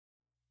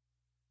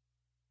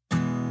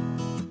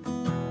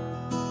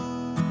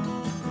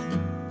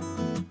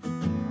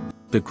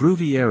The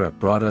groovy era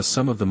brought us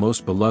some of the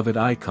most beloved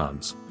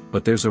icons,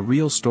 but there's a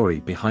real story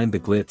behind the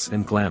glitz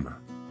and glamour.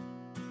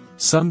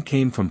 Some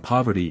came from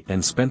poverty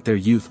and spent their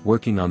youth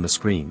working on the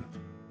screen.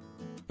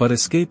 But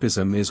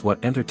escapism is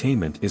what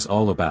entertainment is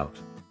all about.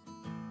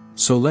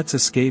 So let's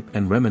escape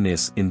and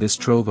reminisce in this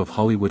trove of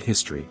Hollywood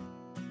history.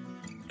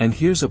 And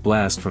here's a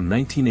blast from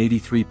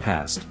 1983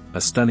 past,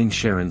 a stunning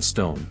Sharon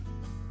Stone.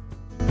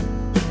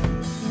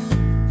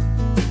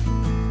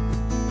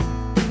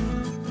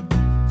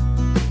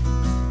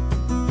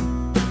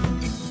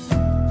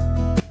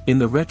 In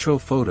the retro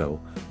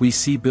photo, we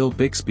see Bill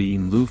Bixby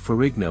in Lou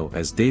Ferrigno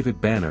as David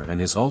Banner and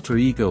his alter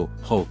ego,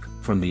 Hulk,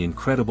 from the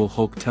Incredible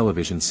Hulk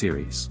television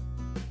series.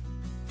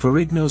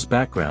 Ferrigno's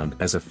background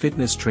as a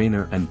fitness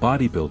trainer and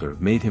bodybuilder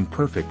made him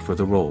perfect for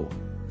the role.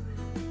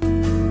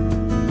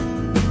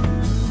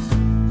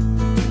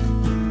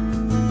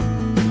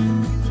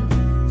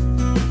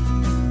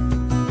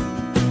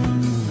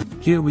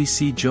 Here we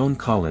see Joan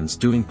Collins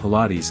doing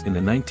Pilates in the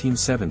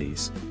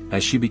 1970s,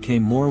 as she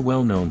became more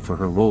well-known for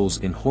her roles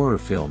in horror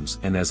films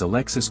and as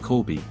Alexis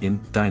Colby in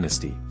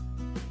Dynasty.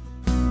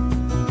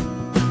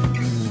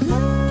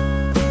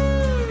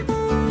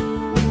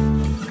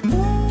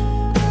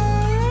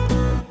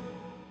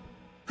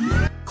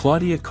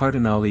 Claudia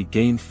Cardinale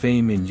gained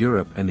fame in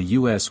Europe and the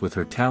US with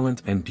her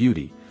talent and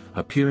beauty,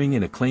 appearing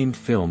in acclaimed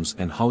films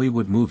and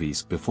Hollywood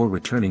movies before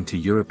returning to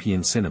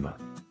European cinema.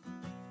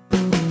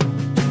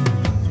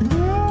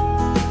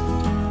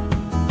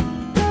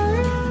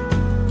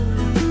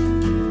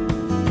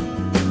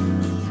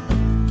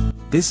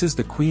 This is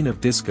the Queen of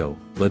Disco,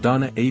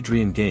 LaDonna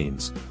Adrienne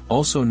Gaines,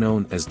 also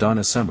known as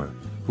Donna Summer,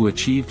 who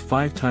achieved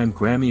 5-time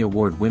Grammy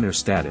Award winner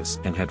status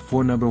and had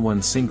 4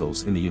 #1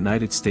 singles in the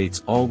United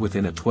States all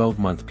within a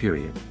 12-month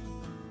period.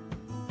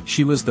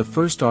 She was the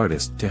first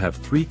artist to have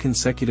 3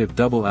 consecutive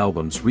double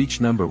albums reach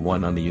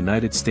 #1 on the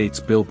United States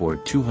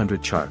Billboard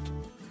 200 chart.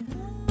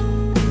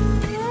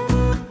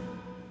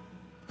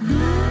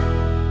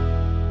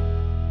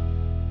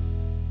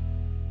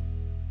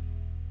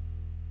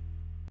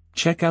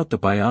 Check out the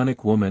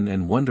Bionic Woman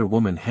and Wonder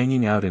Woman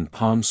hanging out in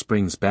Palm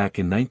Springs back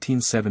in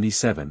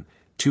 1977,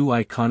 2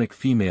 iconic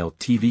female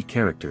TV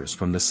characters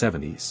from the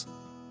 70s.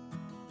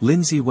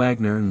 Lindsay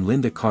Wagner and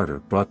Linda Carter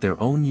brought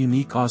their own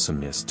unique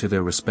awesomeness to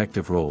their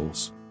respective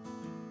roles.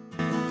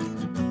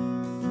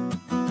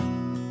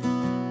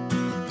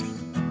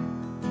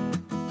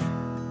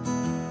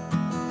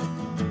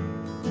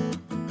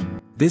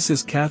 This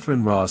is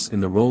Catherine Ross in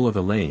the role of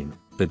Elaine,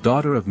 the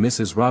daughter of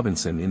Mrs.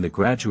 Robinson in The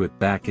Graduate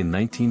back in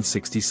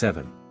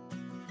 1967.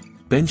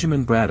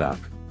 Benjamin Braddock,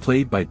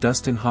 played by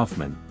Dustin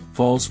Hoffman,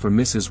 falls for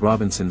Mrs.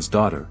 Robinson's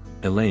daughter,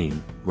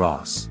 Elaine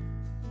Ross.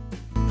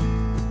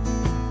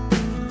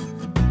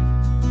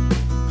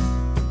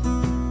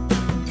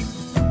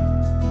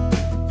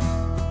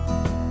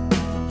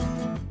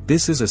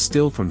 This is a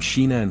still from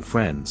Sheena and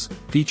Friends,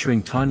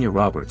 featuring Tanya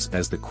Roberts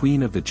as the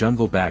Queen of the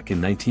Jungle back in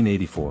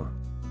 1984.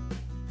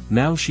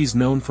 Now she's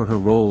known for her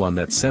role on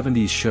that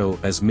 70s show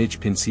as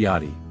Midge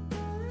Pinciotti.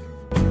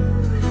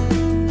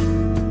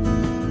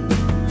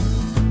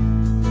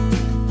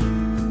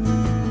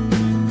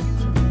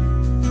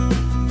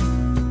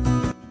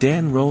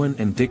 Dan Rowan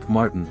and Dick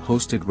Martin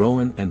hosted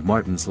Rowan and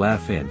Martin's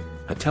Laugh-In,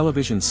 a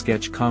television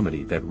sketch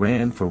comedy that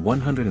ran for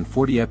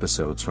 140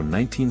 episodes from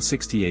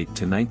 1968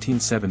 to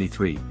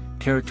 1973,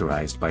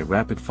 characterized by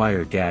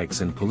rapid-fire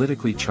gags and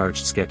politically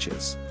charged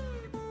sketches.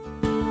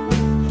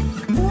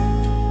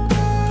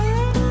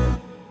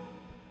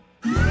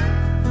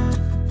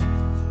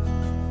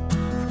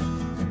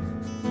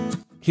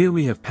 Here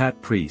we have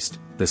Pat Priest,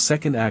 the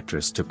second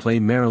actress to play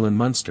Marilyn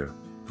Munster,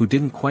 who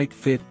didn't quite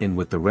fit in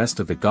with the rest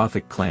of the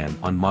Gothic clan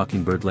on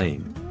Mockingbird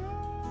Lane.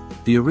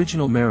 The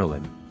original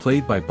Marilyn,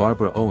 played by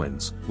Barbara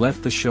Owens,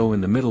 left the show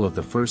in the middle of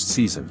the first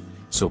season,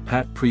 so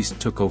Pat Priest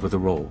took over the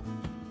role.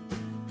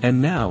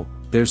 And now,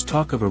 there's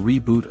talk of a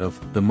reboot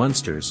of The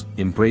Munsters,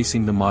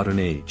 embracing the modern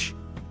age.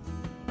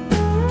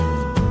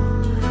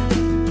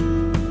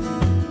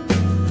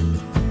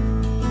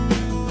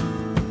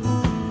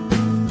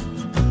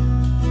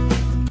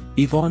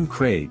 Yvonne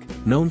Craig,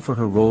 known for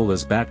her role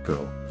as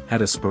Batgirl,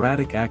 had a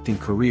sporadic acting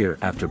career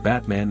after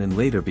Batman and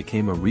later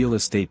became a real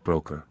estate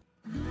broker.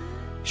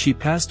 She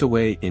passed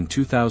away in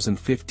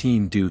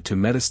 2015 due to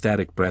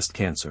metastatic breast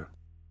cancer.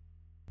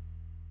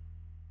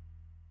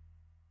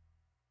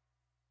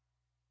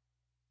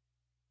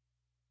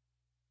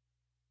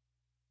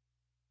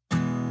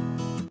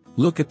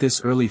 Look at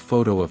this early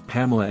photo of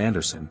Pamela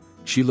Anderson,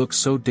 she looks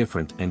so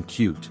different and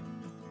cute.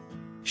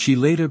 She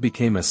later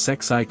became a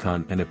sex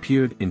icon and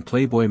appeared in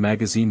Playboy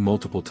magazine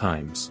multiple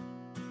times.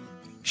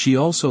 She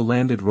also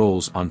landed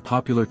roles on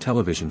popular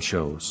television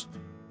shows.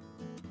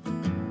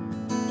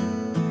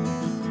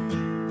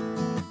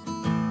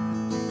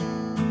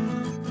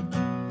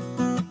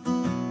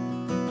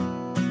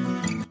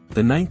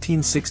 The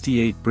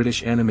 1968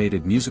 British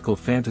animated musical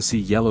fantasy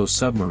Yellow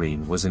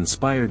Submarine was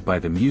inspired by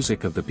the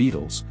music of the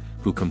Beatles,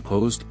 who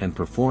composed and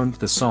performed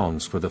the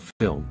songs for the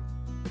film.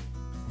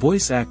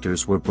 Voice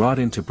actors were brought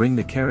in to bring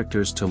the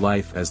characters to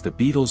life as the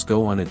Beatles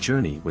go on a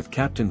journey with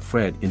Captain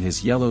Fred in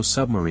his yellow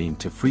submarine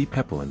to free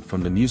Pepperland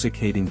from the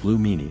music-hating Blue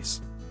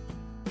Meanies.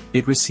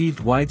 It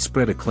received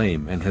widespread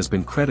acclaim and has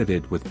been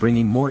credited with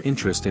bringing more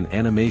interest in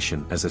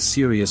animation as a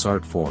serious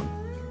art form.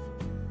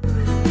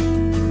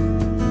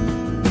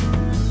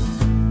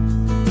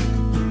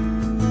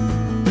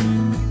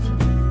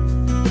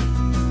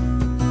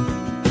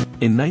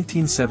 In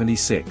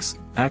 1976,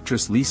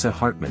 actress Lisa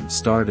Hartman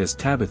starred as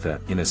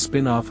Tabitha in a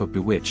spin-off of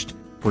Bewitched,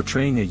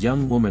 portraying a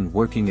young woman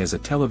working as a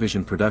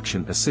television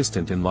production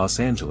assistant in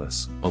Los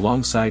Angeles,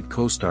 alongside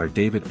co-star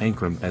David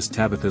Ankrum as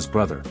Tabitha's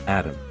brother,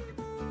 Adam.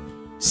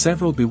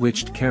 Several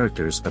Bewitched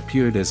characters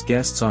appeared as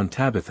guests on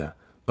Tabitha,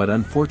 but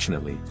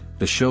unfortunately,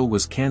 the show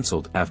was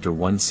cancelled after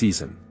one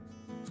season.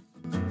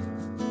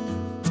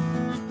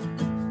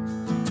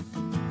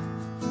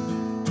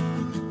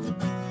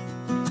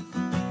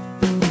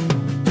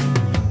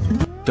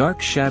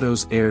 Dark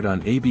Shadows aired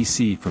on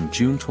ABC from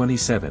June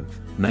 27,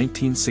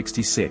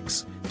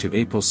 1966, to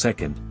April 2,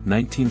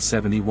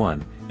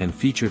 1971, and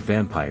featured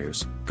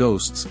vampires,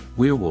 ghosts,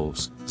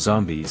 werewolves,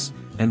 zombies,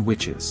 and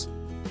witches.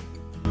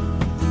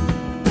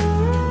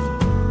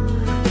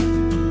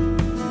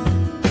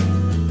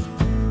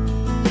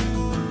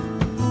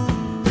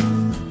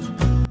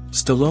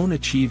 Stallone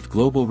achieved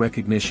global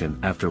recognition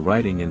after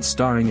writing and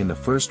starring in the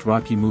first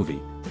Rocky movie,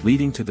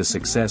 leading to the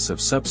success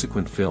of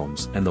subsequent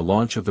films and the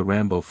launch of the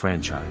Rambo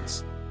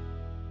franchise.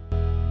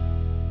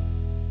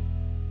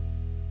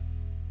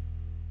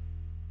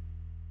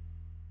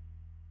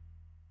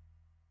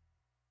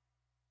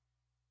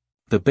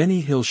 The Benny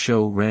Hill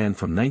Show ran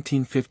from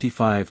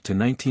 1955 to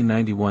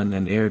 1991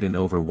 and aired in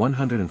over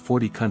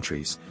 140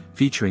 countries,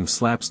 featuring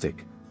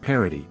slapstick,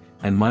 parody,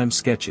 and mime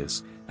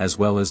sketches, as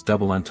well as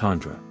double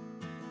entendre.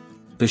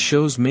 The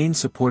show's main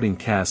supporting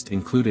cast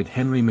included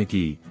Henry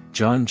McGee,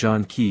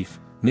 John Keefe,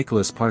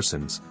 Nicholas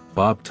Parsons,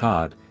 Bob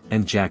Todd,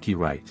 and Jackie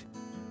Wright.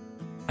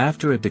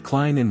 After a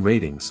decline in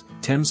ratings,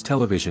 Thames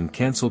Television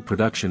cancelled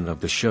production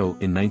of the show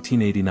in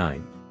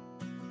 1989.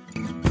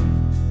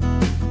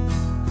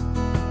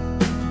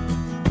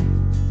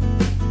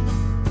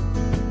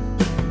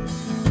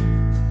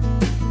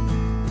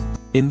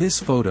 In this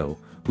photo,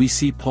 we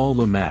see Paul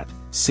Le Mat,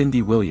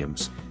 Cindy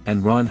Williams,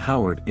 and Ron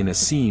Howard in a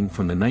scene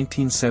from the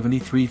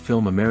 1973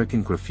 film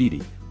American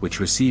Graffiti, which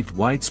received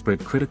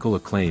widespread critical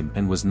acclaim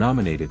and was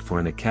nominated for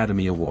an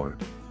Academy Award.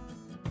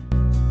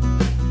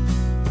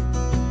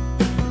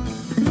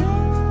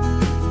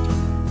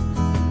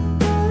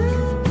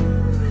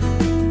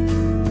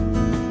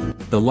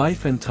 The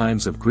Life and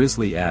Times of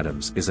Grizzly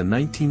Adams is a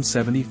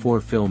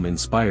 1974 film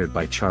inspired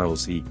by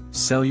Charles E.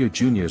 Sellier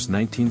Jr.'s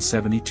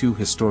 1972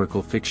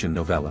 historical fiction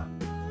novella.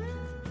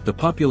 The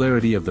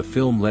popularity of the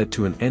film led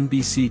to an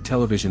NBC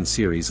television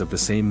series of the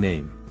same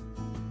name.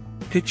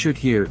 Pictured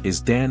here is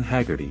Dan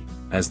Haggerty,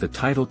 as the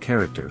title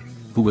character,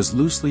 who was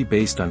loosely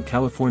based on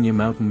California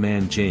mountain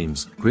man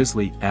James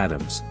Grizzly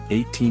Adams,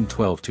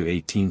 1812 to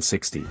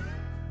 1860.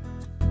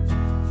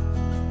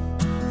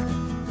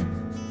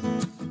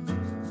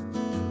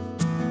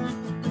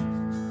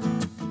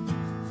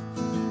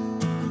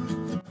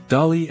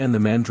 Dolly and the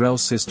Mandrell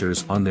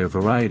Sisters on their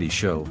variety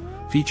show,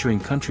 featuring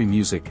country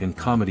music and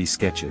comedy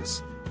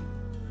sketches.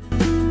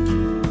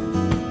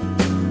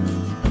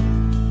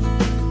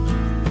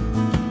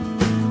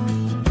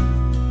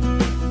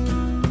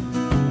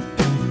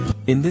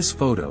 In this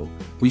photo,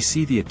 we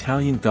see the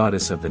Italian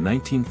goddess of the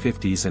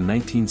 1950s and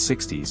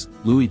 1960s,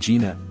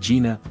 Luigina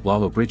Gina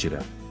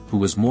Lollobrigida, who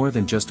was more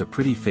than just a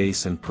pretty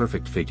face and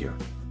perfect figure.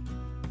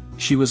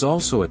 She was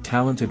also a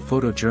talented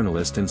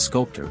photojournalist and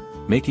sculptor,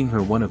 making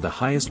her one of the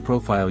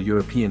highest-profile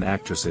European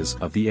actresses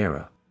of the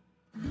era.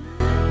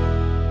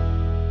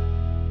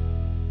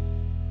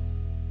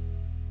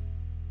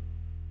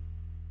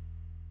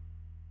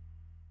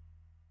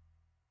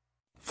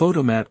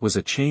 Photomat was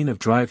a chain of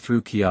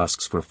drive-through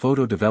kiosks for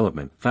photo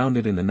development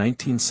founded in the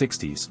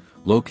 1960s,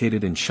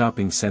 located in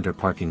shopping center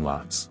parking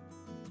lots.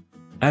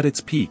 At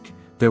its peak,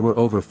 there were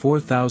over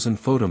 4,000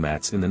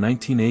 photomats in the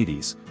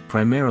 1980s,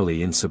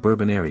 primarily in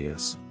suburban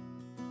areas.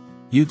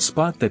 You'd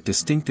spot that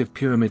distinctive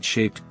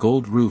pyramid-shaped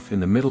gold roof in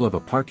the middle of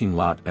a parking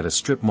lot at a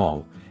strip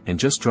mall, and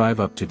just drive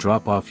up to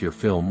drop off your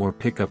film or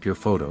pick up your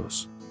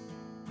photos.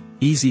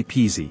 Easy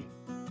peasy.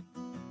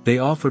 They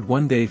offered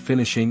one-day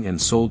finishing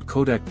and sold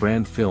Kodak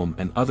brand film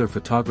and other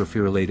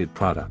photography-related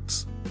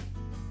products.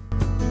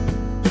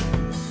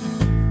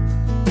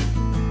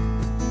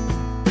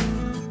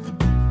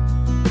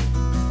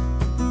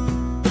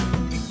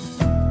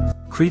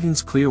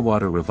 Creedence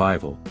Clearwater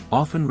Revival,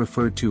 often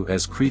referred to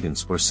as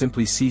Creedence or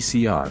simply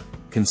CCR,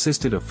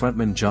 consisted of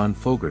frontman John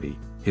Fogerty,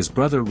 his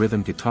brother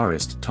rhythm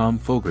guitarist Tom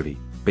Fogerty,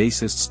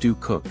 bassist Stu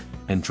Cook,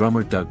 and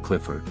drummer Doug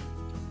Clifford.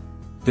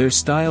 Their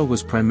style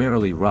was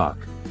primarily rock.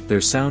 Their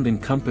sound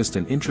encompassed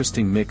an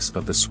interesting mix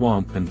of the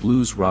swamp and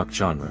blues rock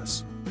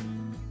genres.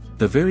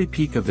 The very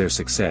peak of their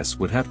success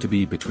would have to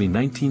be between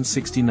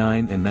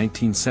 1969 and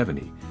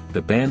 1970.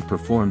 The band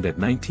performed at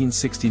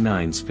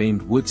 1969's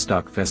famed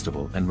Woodstock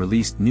Festival and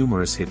released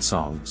numerous hit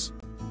songs.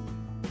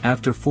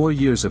 After 4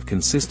 years of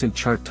consistent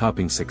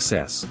chart-topping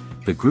success,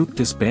 the group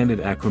disbanded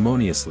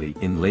acrimoniously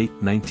in late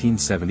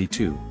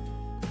 1972.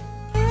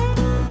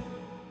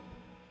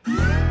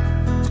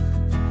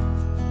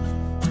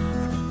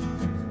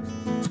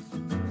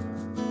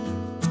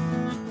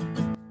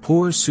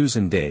 Poor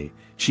Susan Day,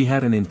 she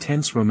had an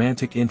intense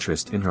romantic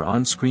interest in her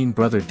on-screen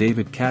brother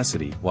David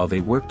Cassidy while they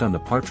worked on the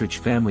Partridge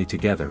Family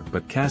together,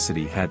 but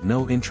Cassidy had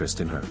no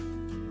interest in her.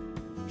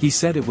 He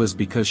said it was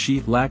because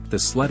she lacked the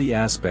slutty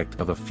aspect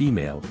of a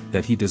female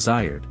that he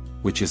desired,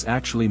 which is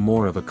actually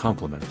more of a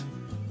compliment.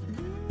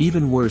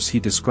 Even worse, he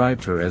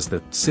described her as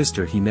the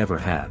sister he never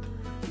had.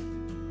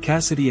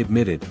 Cassidy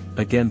admitted,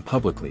 again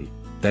publicly,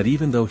 that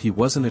even though he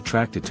wasn't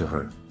attracted to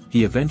her,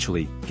 he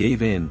eventually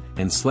gave in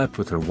and slept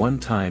with her one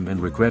time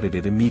and regretted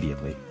it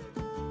immediately.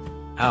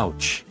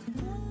 Ouch.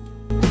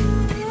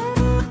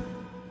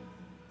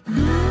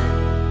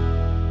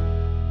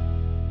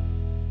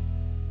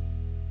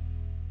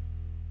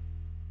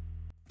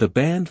 The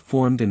band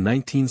formed in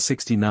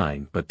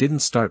 1969 but didn't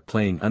start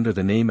playing under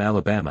the name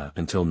Alabama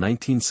until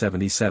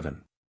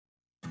 1977.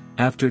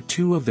 After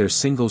 2 of their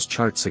singles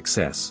chart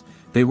success,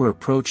 they were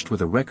approached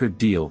with a record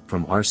deal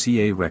from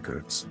RCA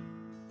Records.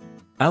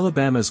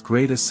 Alabama's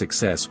greatest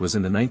success was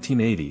in the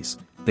 1980s.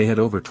 They had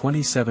over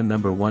 27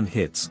 #1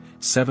 hits,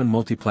 7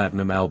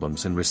 multi-platinum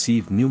albums and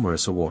received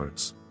numerous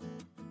awards.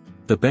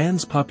 The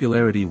band's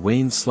popularity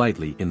waned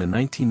slightly in the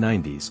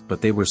 1990s,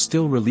 but they were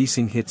still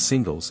releasing hit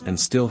singles and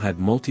still had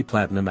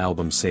multi-platinum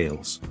album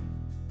sales.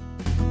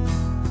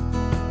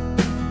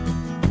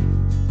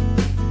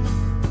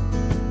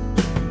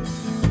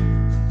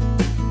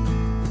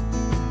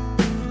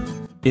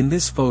 In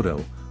this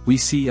photo, we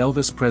see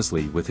Elvis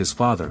Presley with his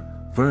father,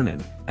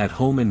 Vernon, at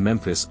home in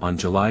Memphis on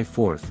July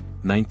 4,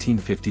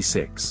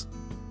 1956.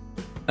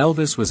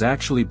 Elvis was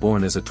actually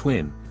born as a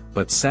twin,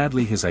 but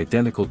sadly his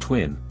identical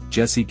twin,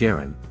 Jesse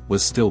Garon,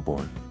 was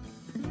stillborn.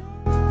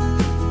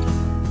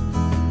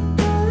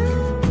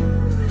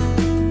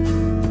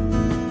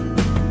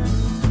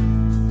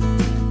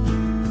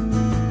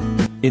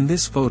 In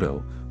this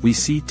photo, we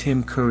see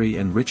Tim Curry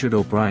and Richard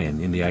O'Brien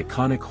in the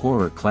iconic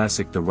horror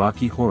classic The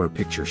Rocky Horror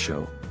Picture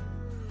Show.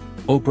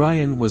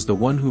 O'Brien was the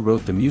one who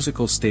wrote the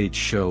musical stage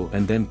show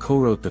and then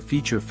co-wrote the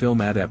feature film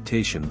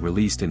adaptation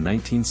released in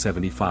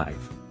 1975.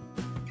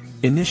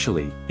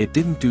 Initially, it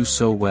didn't do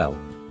so well,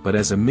 but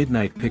as a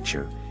midnight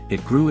picture,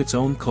 it grew its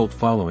own cult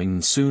following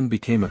and soon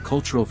became a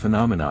cultural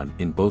phenomenon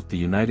in both the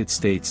United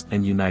States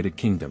and United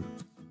Kingdom.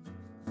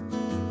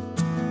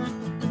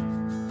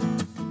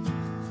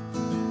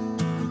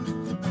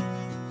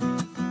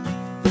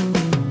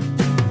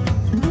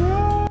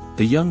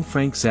 The young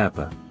Frank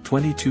Zappa,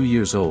 22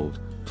 years old,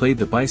 played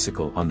the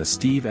bicycle on The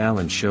Steve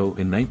Allen Show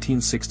in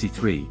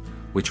 1963,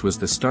 which was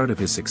the start of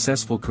his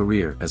successful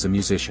career as a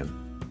musician.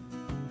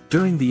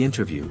 During the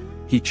interview,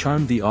 he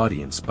charmed the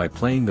audience by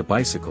playing the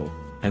bicycle,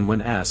 and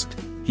when asked,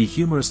 he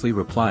humorously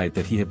replied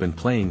that he had been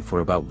playing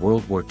for about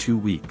World War II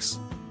weeks.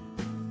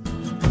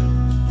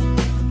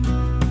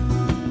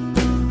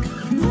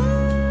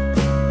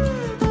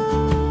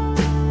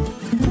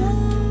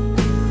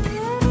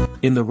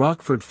 In the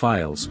Rockford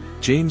Files,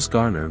 James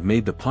Garner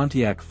made the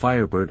Pontiac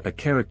Firebird a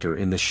character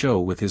in the show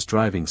with his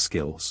driving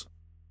skills.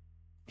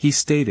 He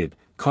stated,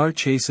 "Car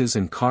chases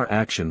and car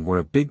action were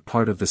a big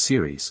part of the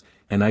series,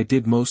 and I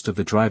did most of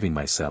the driving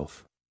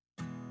myself."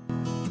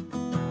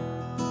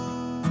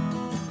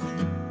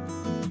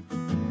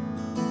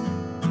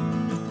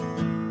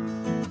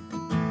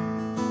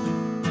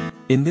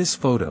 In this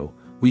photo,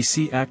 we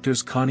see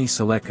actors Connie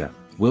Sellecca,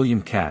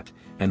 William Catt,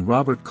 and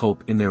Robert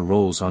Culp in their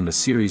roles on the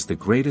series The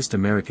Greatest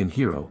American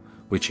Hero,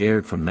 which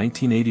aired from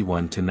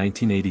 1981 to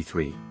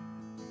 1983.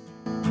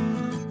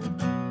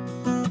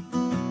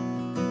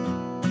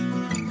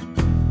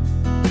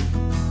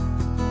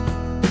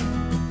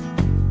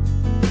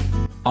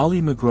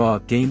 Ollie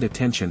McGraw gained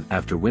attention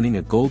after winning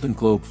a Golden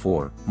Globe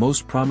for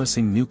Most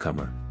Promising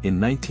Newcomer in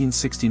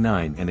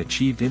 1969 and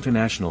achieved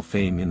international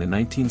fame in the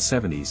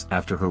 1970s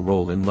after her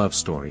role in Love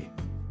Story.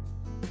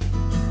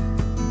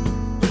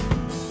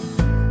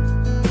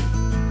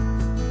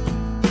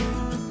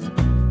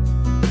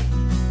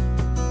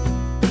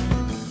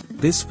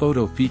 This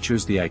photo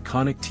features the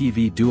iconic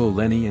TV duo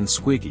Lenny and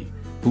Squiggy,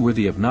 who were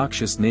the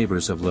obnoxious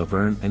neighbors of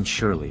Laverne and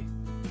Shirley.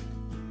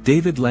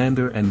 David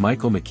Lander and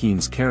Michael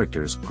McKean's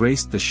characters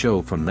graced the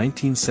show from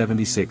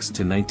 1976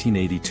 to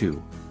 1982.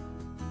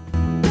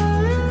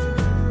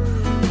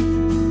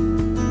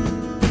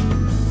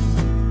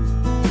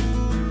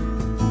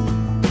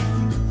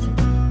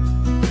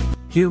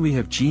 Here we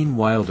have Gene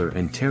Wilder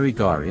and Terry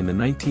Garr in the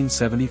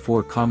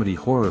 1974 comedy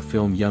horror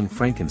film Young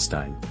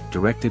Frankenstein,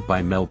 directed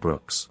by Mel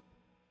Brooks.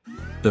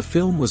 The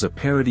film was a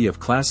parody of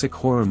classic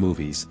horror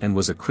movies and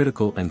was a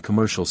critical and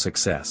commercial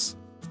success.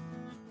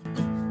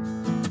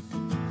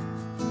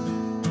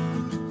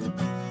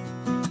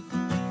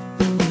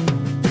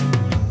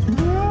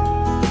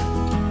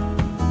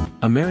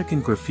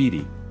 American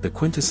Graffiti, the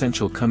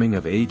quintessential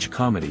coming-of-age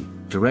comedy,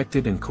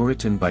 directed and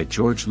co-written by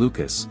George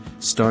Lucas,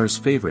 stars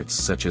favorites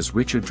such as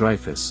Richard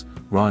Dreyfuss,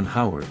 Ron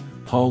Howard,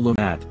 Paul Le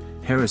Mat,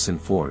 Harrison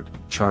Ford,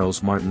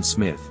 Charles Martin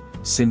Smith,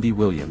 Cindy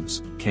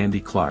Williams,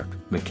 Candy Clark,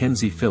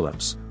 Mackenzie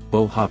Phillips,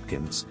 Bo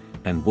Hopkins,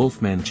 and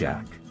Wolfman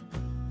Jack.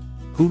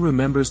 Who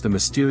remembers the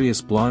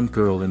mysterious blonde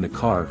girl in the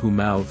car who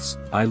mouths,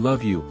 "I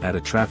love you," at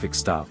a traffic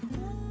stop?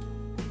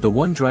 The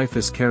one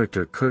Dreyfuss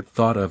character Kurt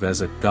thought of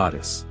as a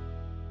goddess.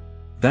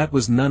 That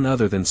was none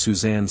other than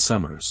Suzanne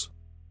Summers.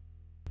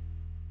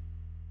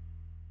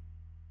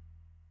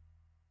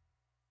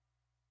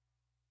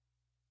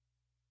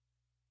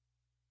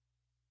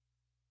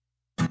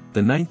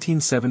 The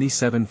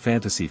 1977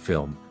 fantasy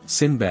film,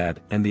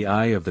 Sinbad and the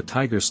Eye of the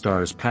Tiger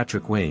stars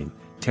Patrick Wayne,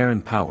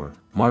 Taryn Power,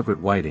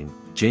 Margaret Whiting,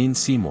 Jane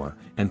Seymour,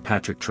 and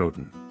Patrick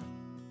Troughton.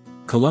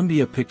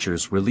 Columbia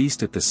Pictures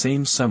released it the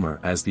same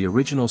summer as the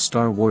original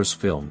Star Wars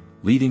film,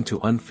 leading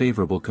to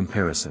unfavorable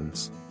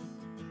comparisons.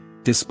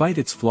 Despite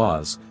its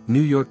flaws,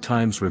 New York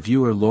Times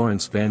reviewer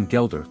Lawrence Van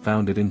Gelder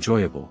found it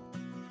enjoyable.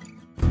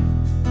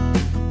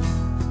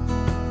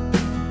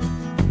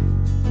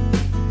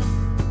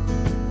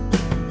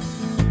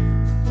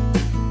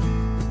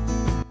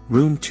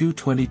 Room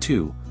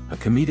 222, a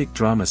comedic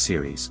drama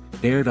series,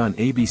 aired on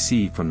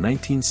ABC from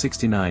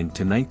 1969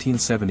 to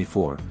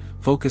 1974,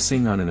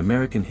 focusing on an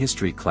American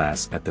history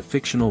class at the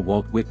fictional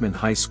Walt Whitman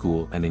High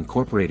School and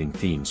incorporating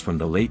themes from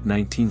the late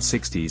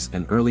 1960s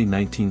and early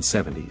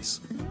 1970s.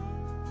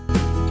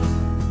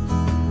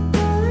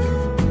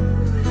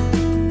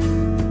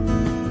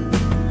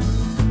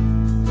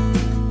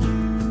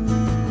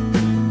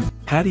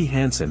 Patty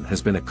Hansen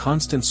has been a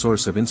constant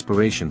source of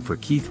inspiration for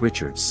Keith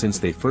Richards since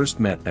they first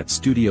met at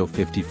Studio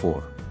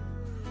 54.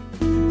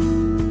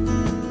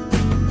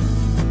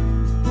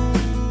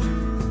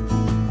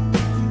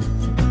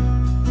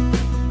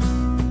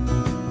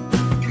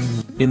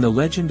 In The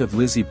Legend of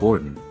Lizzie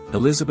Borden,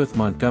 Elizabeth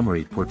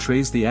Montgomery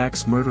portrays the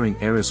axe-murdering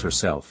heiress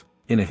herself,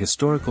 in a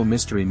historical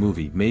mystery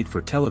movie made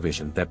for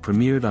television that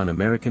premiered on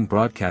American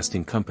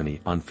Broadcasting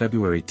Company on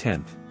February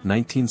 10,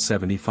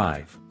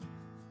 1975.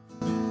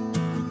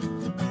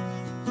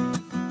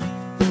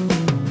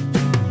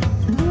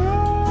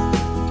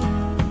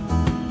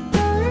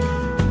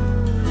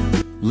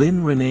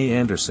 Lynn Renee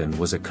Anderson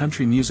was a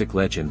country music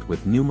legend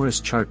with numerous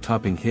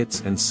chart-topping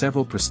hits and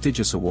several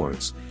prestigious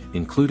awards,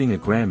 including a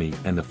Grammy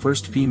and the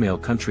first female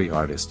country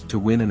artist to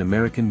win an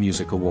American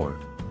Music Award.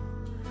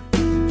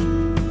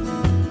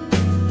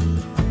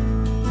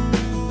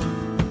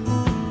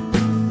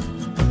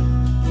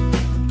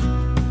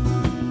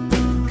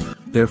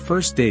 Their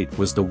first date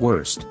was the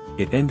worst,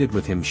 it ended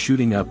with him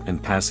shooting up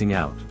and passing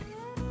out.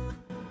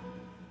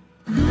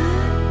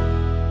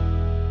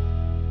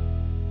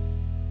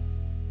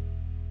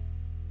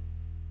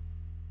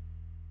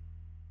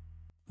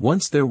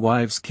 Once their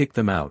wives kick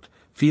them out,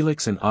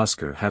 Felix and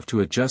Oscar have to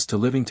adjust to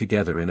living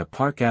together in a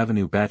Park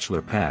Avenue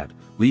bachelor pad,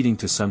 leading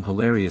to some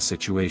hilarious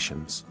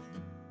situations.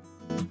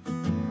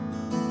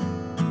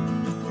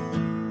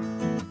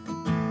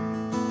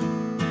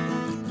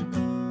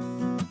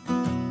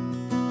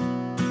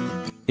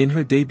 In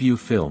her debut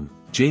film,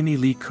 Jamie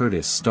Lee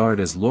Curtis starred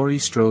as Laurie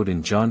Strode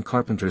in John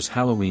Carpenter's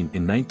Halloween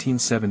in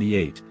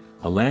 1978,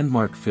 a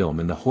landmark film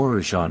in the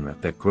horror genre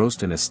that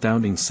grossed an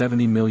astounding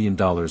 $70 million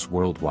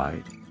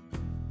worldwide.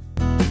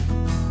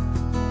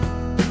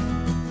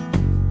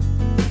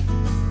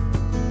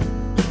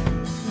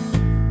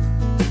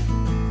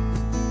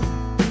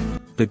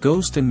 The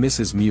Ghost and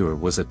Mrs. Muir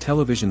was a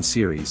television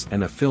series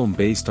and a film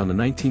based on the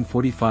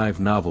 1945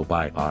 novel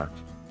by R.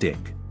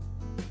 Dick.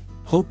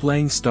 Hope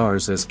Lang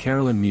stars as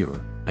Carolyn Muir,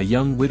 a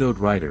young widowed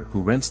writer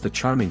who rents the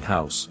charming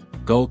house,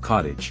 Gull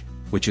Cottage,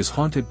 which is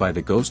haunted by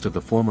the ghost of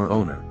the former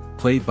owner,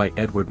 played by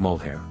Edward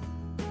Mulhare.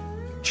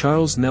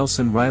 Charles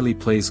Nelson Riley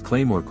plays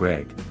Claymore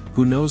Gregg,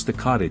 who knows the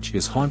cottage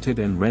is haunted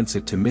and rents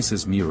it to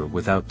Mrs. Muir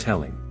without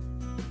telling.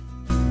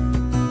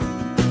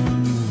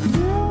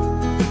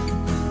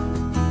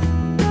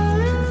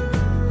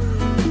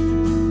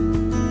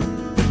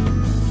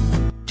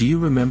 Do you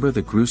remember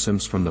the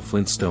Gruesomes from the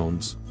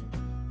Flintstones?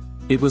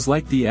 It was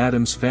like the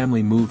Addams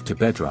Family moved to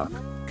Bedrock,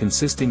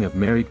 consisting of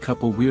married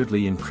couple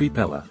Weirdly and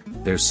Creepella,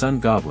 their son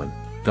Goblin,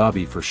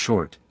 Dobby for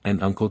short,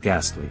 and Uncle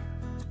Ghastly.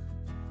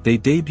 They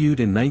debuted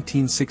in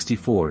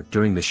 1964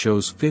 during the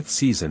show's fifth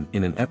season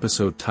in an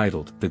episode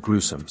titled The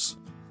Gruesomes.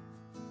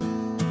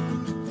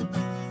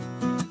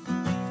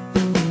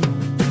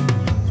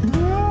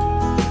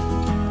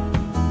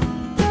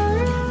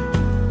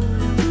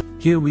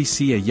 Here we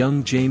see a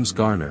young James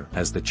Garner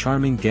as the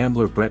charming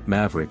gambler Brett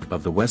Maverick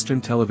of the Western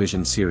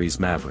television series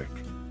Maverick.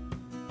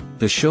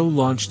 The show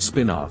launched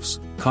spin-offs,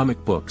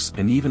 comic books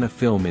and even a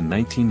film in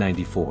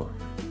 1994.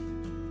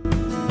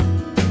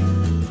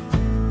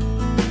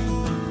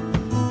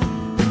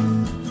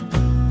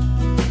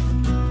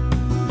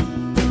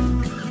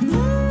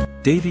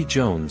 Davy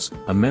Jones,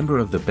 a member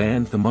of the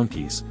band The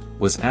Monkees,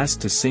 was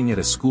asked to sing at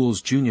a school's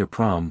junior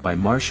prom by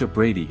Marcia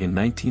Brady in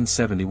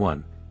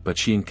 1971, but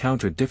she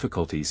encountered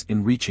difficulties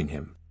in reaching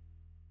him.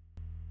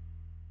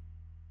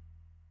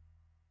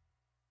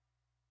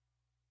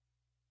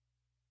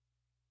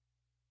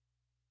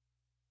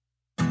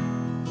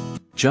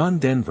 John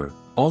Denver,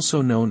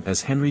 also known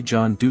as Henry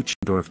John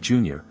Deutschendorf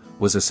Jr.,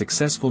 was a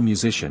successful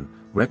musician,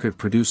 record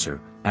producer,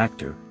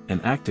 actor,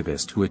 and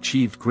activist who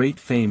achieved great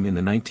fame in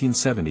the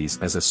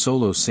 1970s as a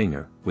solo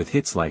singer, with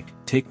hits like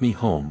Take Me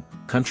Home,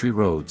 Country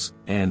Roads,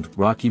 and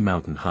Rocky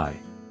Mountain High.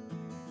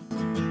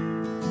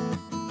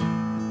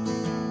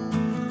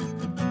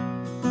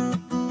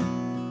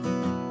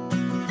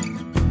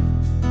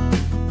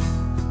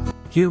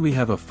 Here we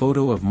have a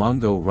photo of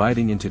Mongo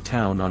riding into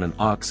town on an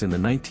ox in the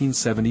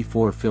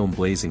 1974 film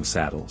Blazing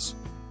Saddles.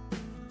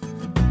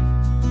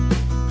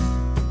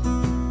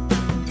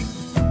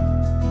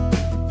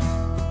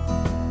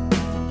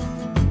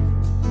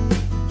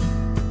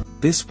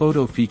 This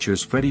photo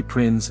features Freddie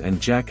Prinze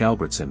and Jack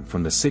Albertson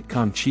from the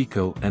sitcom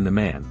Chico and the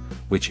Man,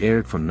 which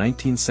aired from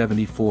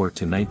 1974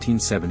 to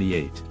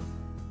 1978.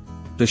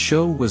 The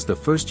show was the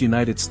first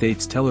United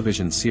States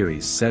television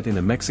series set in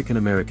a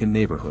Mexican-American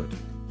neighborhood.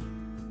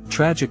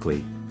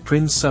 Tragically,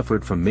 Prinze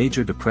suffered from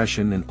major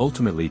depression and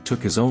ultimately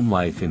took his own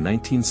life in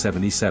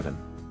 1977.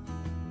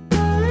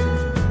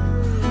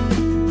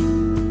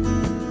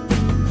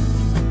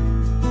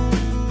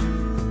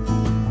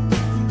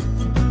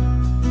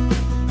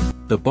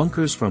 The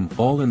bunkers from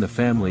All in the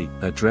Family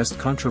addressed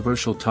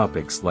controversial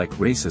topics like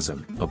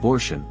racism,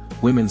 abortion,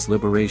 women's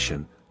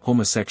liberation,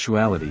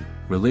 homosexuality,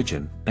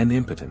 religion, and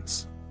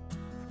impotence.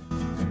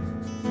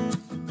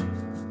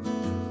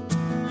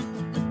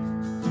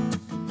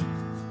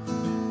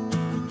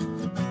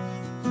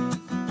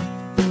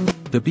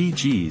 The Bee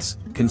Gees,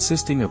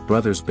 consisting of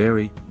brothers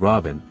Barry,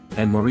 Robin,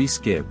 and Maurice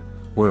Gibb,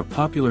 were a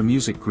popular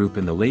music group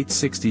in the late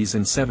 60s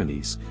and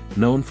 70s,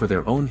 known for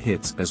their own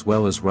hits as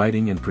well as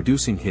writing and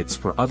producing hits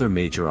for other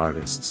major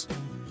artists.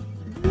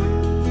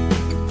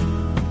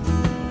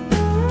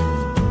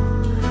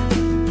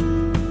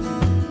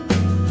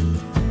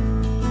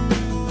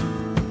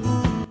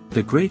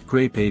 The Great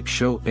Grape Ape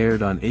Show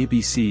aired on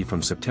ABC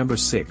from September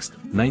 6,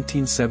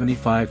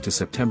 1975 to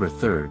September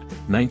 3,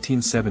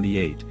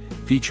 1978,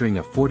 featuring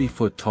a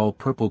 40-foot-tall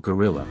purple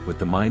gorilla with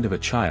the mind of a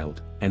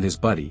child, and his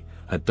buddy,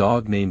 a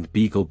dog named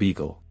Beagle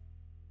Beagle.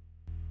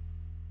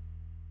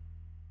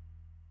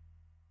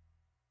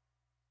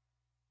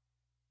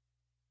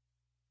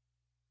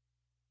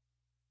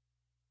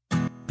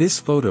 This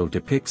photo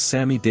depicts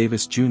Sammy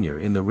Davis Jr.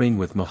 in the ring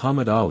with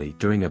Muhammad Ali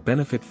during a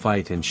benefit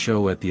fight and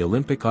show at the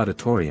Olympic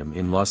Auditorium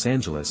in Los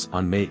Angeles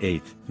on May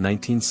 8,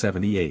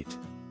 1978.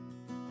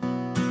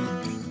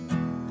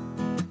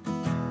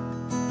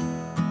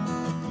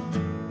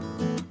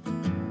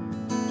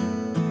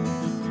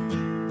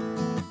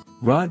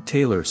 Rod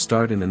Taylor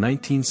starred in the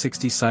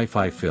 1960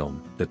 sci-fi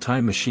film, The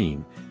Time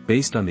Machine,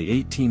 based on the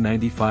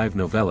 1895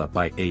 novella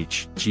by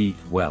H.G.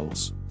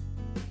 Wells.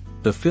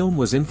 The film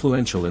was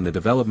influential in the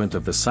development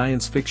of the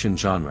science fiction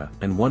genre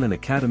and won an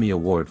Academy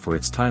Award for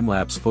its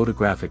time-lapse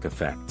photographic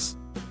effects.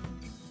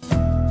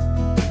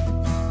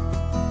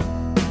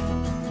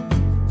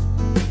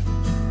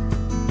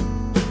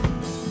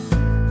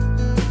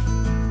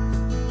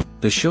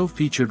 The show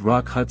featured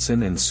Rock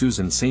Hudson and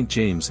Susan St.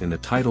 James in the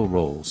title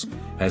roles,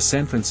 as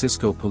San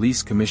Francisco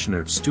Police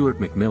Commissioner Stuart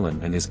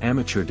McMillan and his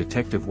amateur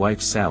detective wife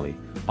Sally,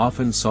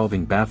 often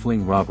solving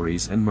baffling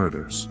robberies and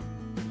murders.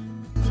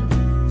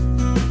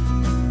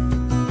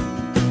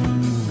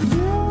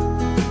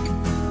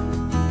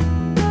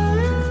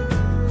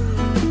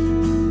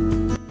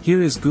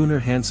 Here is Gunnar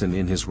Hansen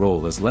in his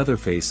role as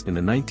Leatherface in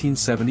the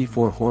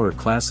 1974 horror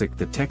classic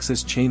The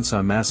Texas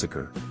Chainsaw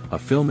Massacre, a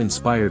film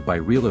inspired by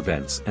real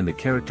events, and the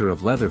character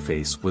of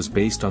Leatherface was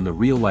based on the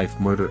real-life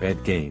murder Ed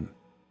Gein.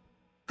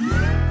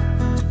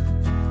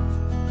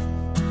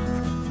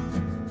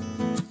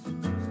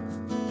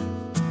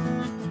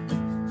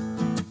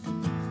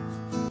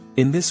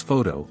 In this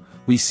photo,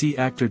 we see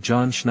actor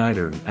John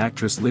Schneider and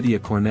actress Lydia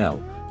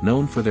Cornell,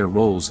 known for their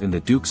roles in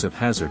The Dukes of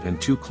Hazzard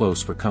and Too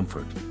Close for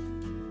Comfort.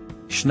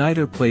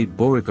 Schneider played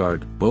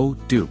Beauregard, Beau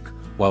Duke,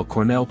 while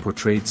Cornell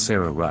portrayed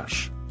Sarah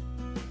Rush.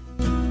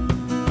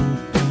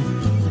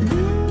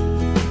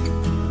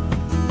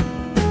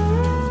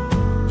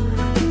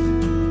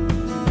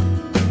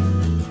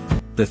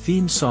 The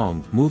theme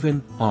song,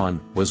 Movin' On,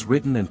 was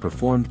written and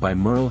performed by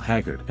Merle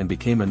Haggard and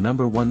became a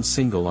 #1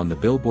 single on the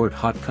Billboard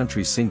Hot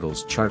Country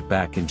Singles chart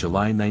back in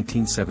July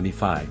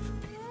 1975.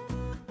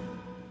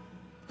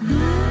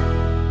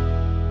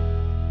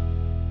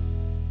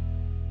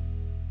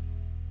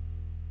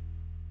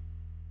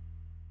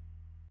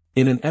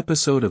 In an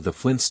episode of The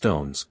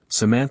Flintstones,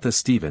 Samantha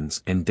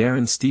Stevens and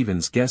Darren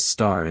Stevens guest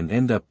star and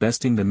end up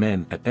besting the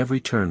men at every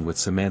turn with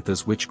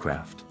Samantha's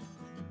witchcraft.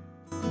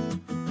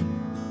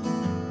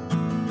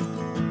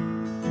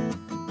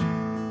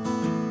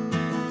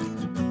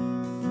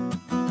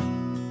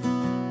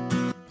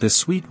 The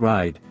Sweet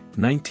Ride,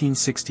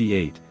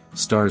 1968,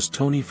 stars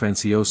Tony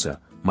Franciosa,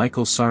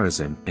 Michael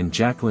Sarrazin and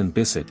Jacqueline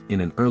Bisset in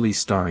an early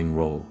starring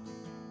role.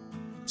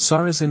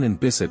 Sarrazin and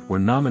Bisset were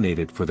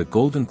nominated for the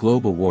Golden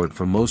Globe Award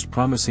for Most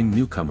Promising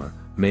Newcomer,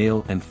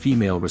 male and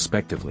female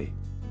respectively.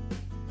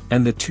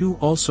 And the two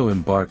also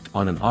embarked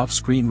on an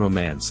off-screen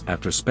romance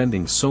after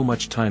spending so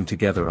much time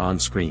together on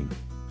screen.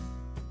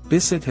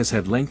 Bissett has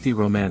had lengthy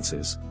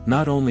romances,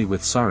 not only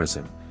with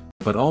Sarrazin,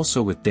 but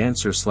also with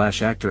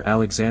dancer-slash-actor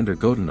Alexander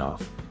Godunov,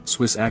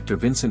 Swiss actor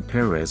Vincent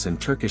Perez and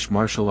Turkish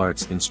martial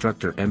arts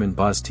instructor Emin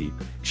Boztepe.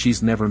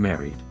 She's never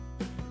married.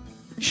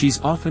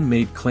 She's often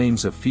made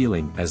claims of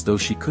feeling as though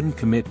she couldn't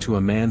commit to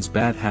a man's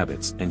bad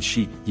habits and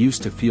she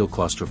used to feel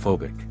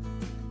claustrophobic.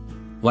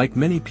 Like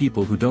many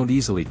people who don't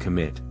easily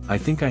commit, I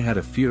think I had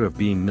a fear of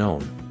being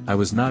known. I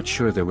was not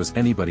sure there was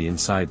anybody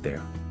inside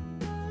there.